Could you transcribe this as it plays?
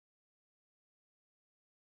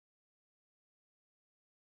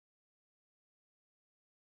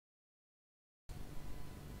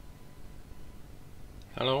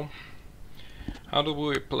Hello. How do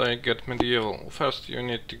we play Get Medieval? First you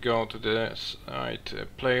need to go to the site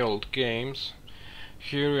Play Old Games.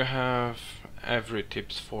 Here you have every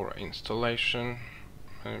tips for installation.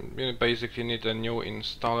 You basically need a new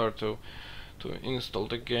installer to install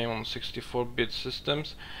the game on 64-bit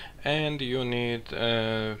systems, and you need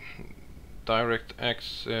a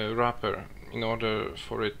DirectX wrapper in order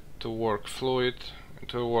for it to work fluid,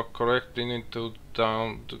 to work correctly. You need to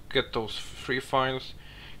get those free files,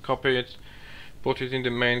 copy it, put it in the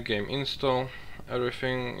main game install.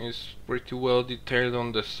 Everything is pretty well detailed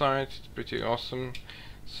on the site. It's pretty awesome.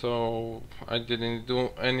 So I didn't do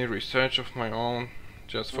any research of my own,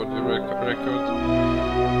 just for the record.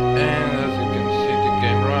 And as you can see, the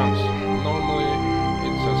game runs. Normally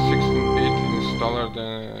it's a 16-bit installer,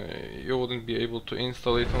 then you wouldn't be able to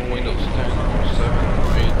install it on Windows 10 or 7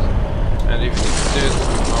 or 8. And if it did,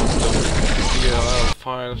 without those DLL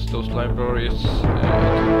files, those libraries, it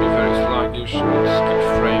would be very sluggish, it would skip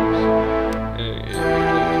frames, it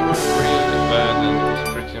was really bad and it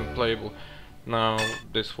was pretty unplayable. Now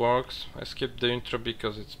this works. I skipped the intro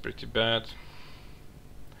because it's pretty bad.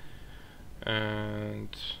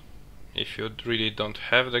 And if you really don't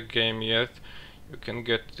have the game yet, you can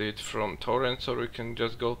get it from torrents, or you can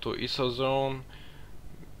just go to ISOZone,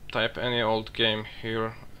 type any old game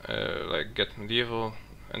here, like Get Medieval,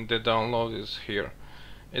 and the download is here.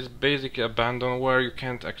 It's basically abandonware. You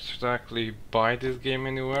can't exactly buy this game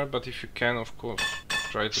anywhere, but if you can, of course,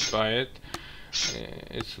 try to buy it.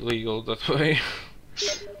 It's legal that way.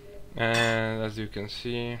 And as you can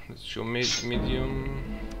see, let's show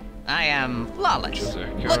medium. I am flawless.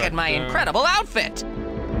 Look at my incredible outfit!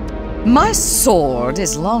 My sword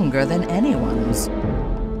is longer than anyone's.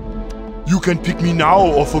 You can pick me now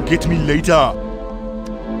or forget me later.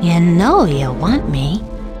 You know you want me.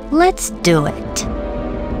 Let's do it.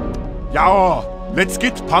 Yeah, let's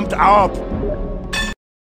get pumped up.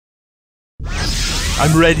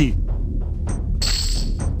 I'm ready.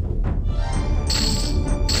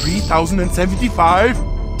 3075.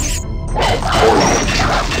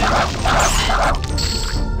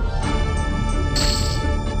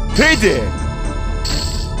 Hey there.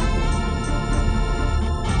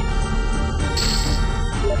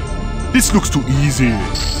 This looks too easy.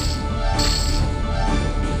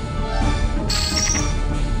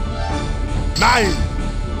 Nine.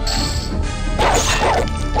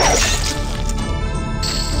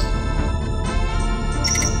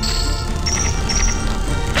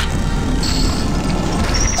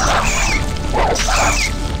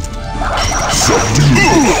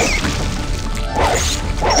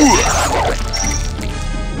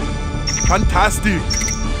 Fantastic.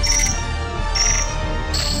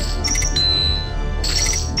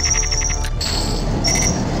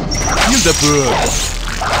 Kill the bird.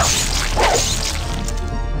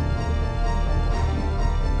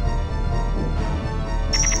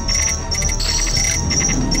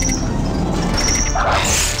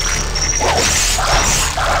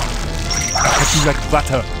 I feel like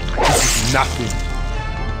butter. This is nothing.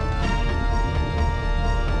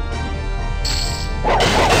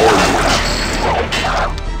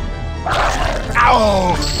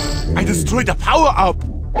 Ow! I destroyed the power-up!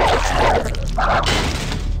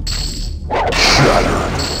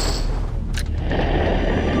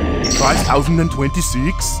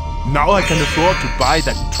 5026? Now I can afford to buy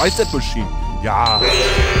that tricep machine. Yeah.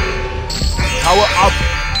 Power up!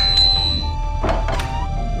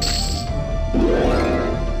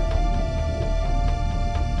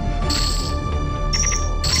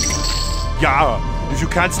 Yeah, if you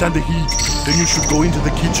can't stand the heat, then you should go into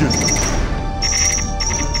the kitchen.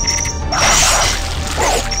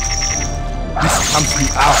 This pumps me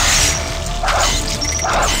up.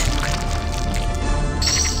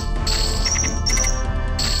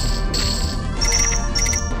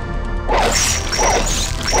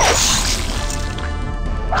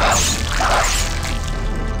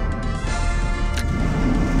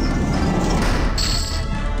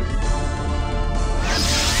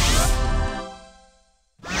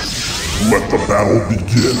 Let the battle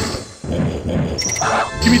begin.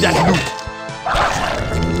 Give me that loot.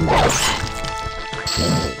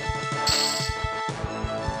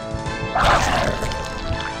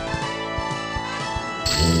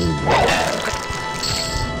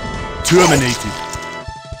 Terminated.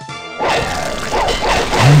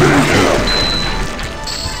 Mayhem.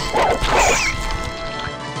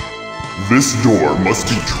 This door must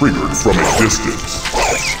be triggered from a distance.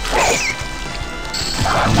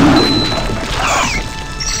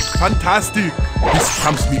 Fantastic! This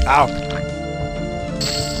pumps me up.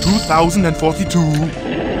 2042.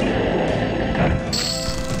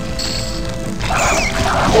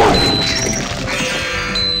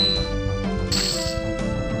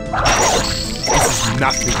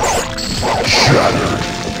 nothing. Shattered.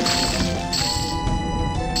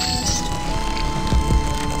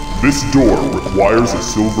 This door requires a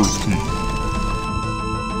silver key.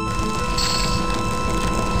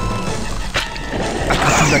 I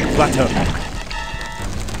can like butter.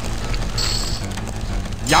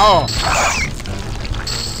 Ja!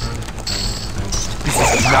 This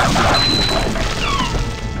is nothing.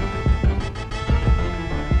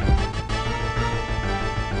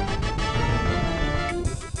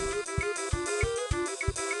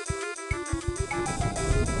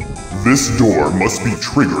 This door must be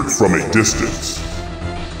triggered from a distance.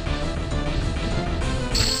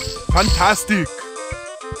 Fantastic!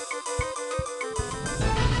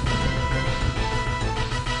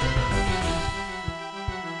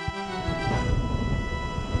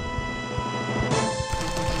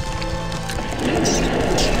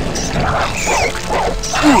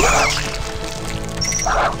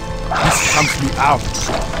 This comes me out.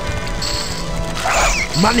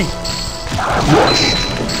 Money!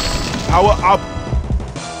 Rush. Power up!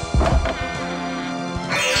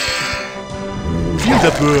 Feel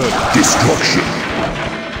the bird! Destruction.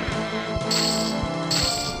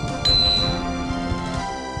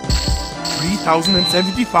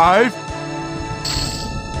 $3,075?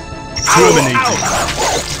 Terminated!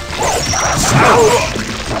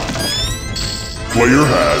 Player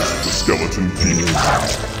has the skeleton key.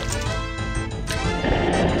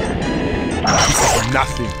 This is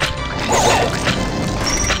nothing.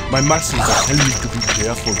 My muscles are telling me to be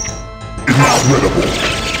careful. Incredible.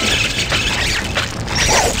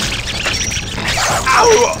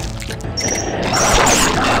 Ow!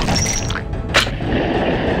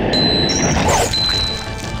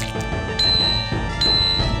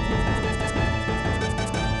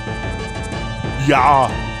 Ja!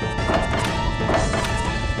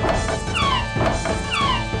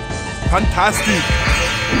 Fantastic!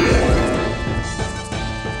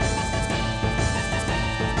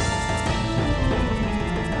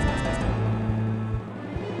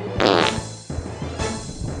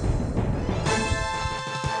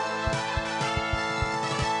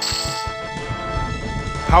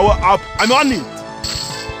 Power up! I'm on it!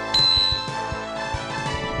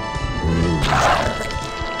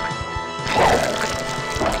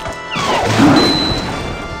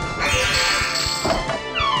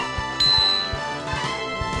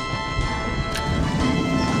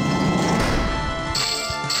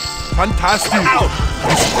 Fantastic!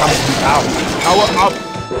 This comes me out. Power up!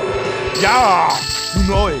 Yeah! You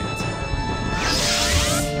know it!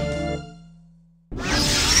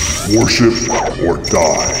 Worship or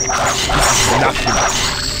die. This is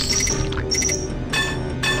nothing.